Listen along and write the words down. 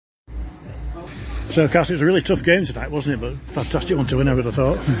So, Cass, it was a really tough game tonight, wasn't it? But fantastic one to win, I would have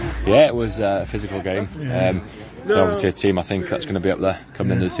thought. Yeah, it was a physical game. They're obviously a team I think that's going to be up there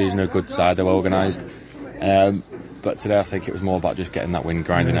coming into the season, a good side, they're well organised. But today I think it was more about just getting that win,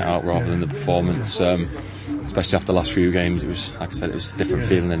 grinding it out rather than the performance. Especially after the last few games, it was, like I said, it was a different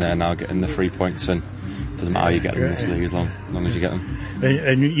feeling in there now, getting the 3 points, and it doesn't matter how you get them in this league as long as you get them.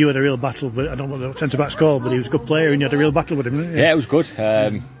 And you had a real battle, but I don't know what the centre-back's called, but he was a good player and you had a real battle with him, didn't you? Yeah, it was good.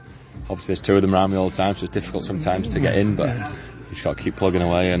 Obviously there's two of them around me all the time, so it's difficult sometimes to get in, but you just got to keep plugging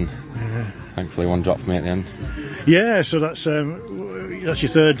away, and thankfully one dropped for me at the end. Yeah, so that's your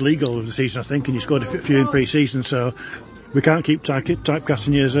third league goal of the season, I think, and you scored a few in pre-season, so we can't keep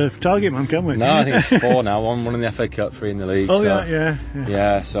typecasting you as a target man, can we? No, I think it's 4 now. One in the FA Cup, 3 in the league. Oh, so,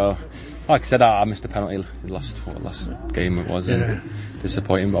 yeah. So, like I said, I missed the penalty last game it was.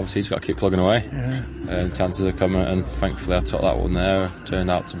 Disappointing, but obviously you've got to keep plugging away. Chances are coming, and thankfully I took that one there. Turned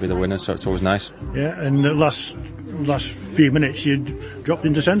out to be the winner, so it's always nice. Yeah, and the last few minutes you dropped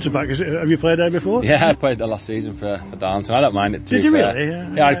into centre back. Have you played there before? Yeah, I played the last season for Darlington. I don't mind it too. Did you really?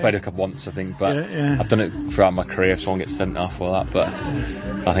 Yeah, I played a couple once, I think, but I've done it throughout my career. If someone gets sent off or that, but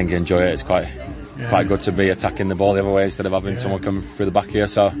I think I enjoy it. It's quite good to be attacking the ball the other way instead of having someone come through the back here.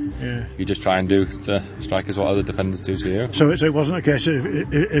 So you just try and do to strikers what other defenders do to you. So it wasn't a case of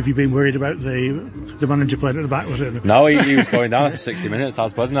have you been worried about the manager playing at the back, was it? No, he was going down after 60 minutes. I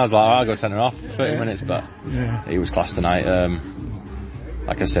was buzzing. I was like, I'll go centre off 30 minutes, but he was class tonight.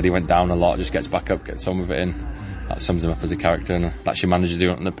 Like I said, he went down a lot, just gets back up, gets on with it in. That sums him up as a character, and that's your manager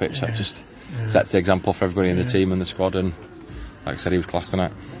doing it on the pitch. That just sets the example for everybody in the team and the squad, and like I said, he was class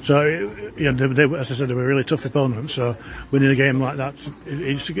tonight. So, as I said, they were a really tough opponent, so winning a game like that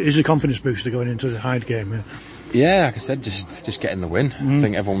is a confidence booster going into the Hyde game. Yeah, like I said, just getting the win. I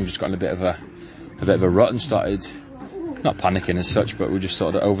think everyone just got in a bit of a rut and started not panicking as such, but we just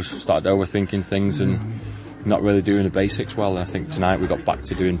sort of started overthinking things and not really doing the basics well. And I think tonight we got back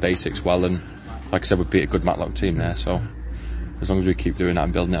to doing basics well, and like I said, we beat a good Matlock team there, so as long as we keep doing that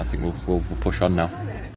and building it, I think we'll push on now.